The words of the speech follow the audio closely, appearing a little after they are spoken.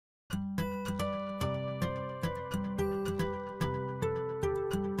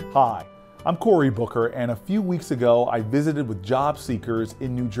Hi, I'm Cory Booker, and a few weeks ago I visited with job seekers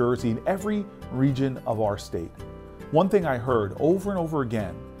in New Jersey in every region of our state. One thing I heard over and over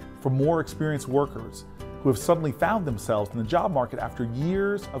again from more experienced workers who have suddenly found themselves in the job market after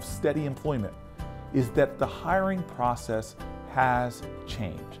years of steady employment is that the hiring process has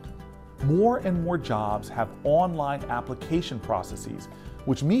changed. More and more jobs have online application processes,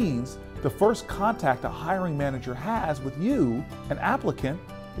 which means the first contact a hiring manager has with you, an applicant,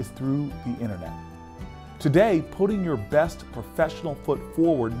 is through the internet. Today, putting your best professional foot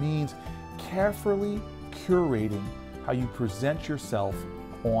forward means carefully curating how you present yourself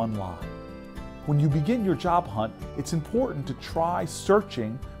online. When you begin your job hunt, it's important to try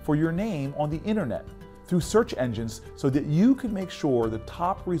searching for your name on the internet through search engines so that you can make sure the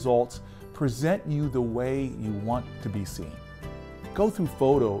top results present you the way you want to be seen. Go through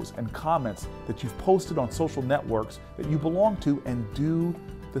photos and comments that you've posted on social networks that you belong to and do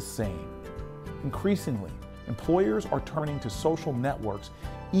the same. Increasingly, employers are turning to social networks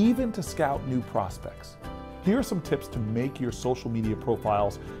even to scout new prospects. Here are some tips to make your social media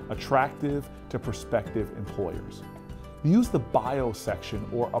profiles attractive to prospective employers. Use the bio section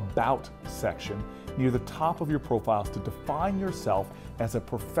or about section near the top of your profiles to define yourself as a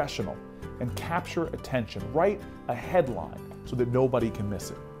professional and capture attention. Write a headline so that nobody can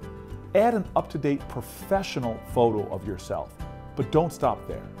miss it. Add an up-to-date professional photo of yourself, but don't stop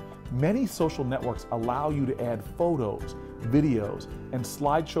there. Many social networks allow you to add photos, videos, and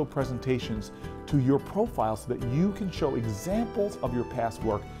slideshow presentations to your profile so that you can show examples of your past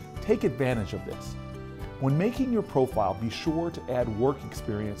work. Take advantage of this. When making your profile, be sure to add work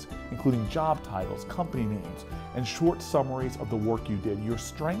experience, including job titles, company names, and short summaries of the work you did, your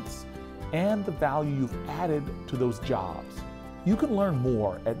strengths, and the value you've added to those jobs. You can learn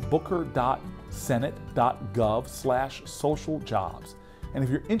more at booker.senate.gov/socialjobs. And if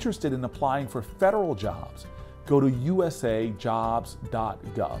you're interested in applying for federal jobs, go to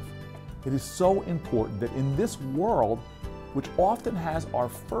usajobs.gov. It is so important that in this world, which often has our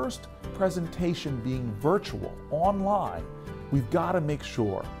first presentation being virtual, online, we've got to make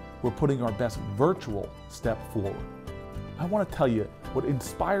sure we're putting our best virtual step forward. I want to tell you what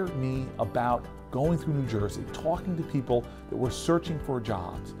inspired me about going through New Jersey, talking to people that were searching for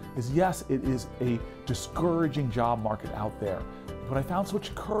jobs, is yes, it is a discouraging job market out there, but I found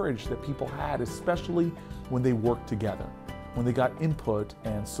such courage that people had, especially when they worked together, when they got input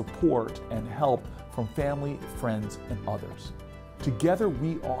and support and help from family, friends, and others. Together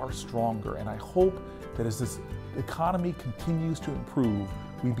we are stronger, and I hope that as this economy continues to improve,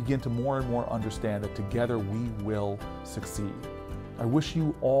 we begin to more and more understand that together we will succeed. I wish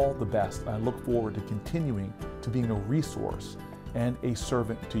you all the best, and I look forward to continuing to being a resource and a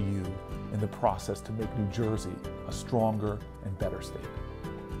servant to you in the process to make New Jersey a stronger and better state.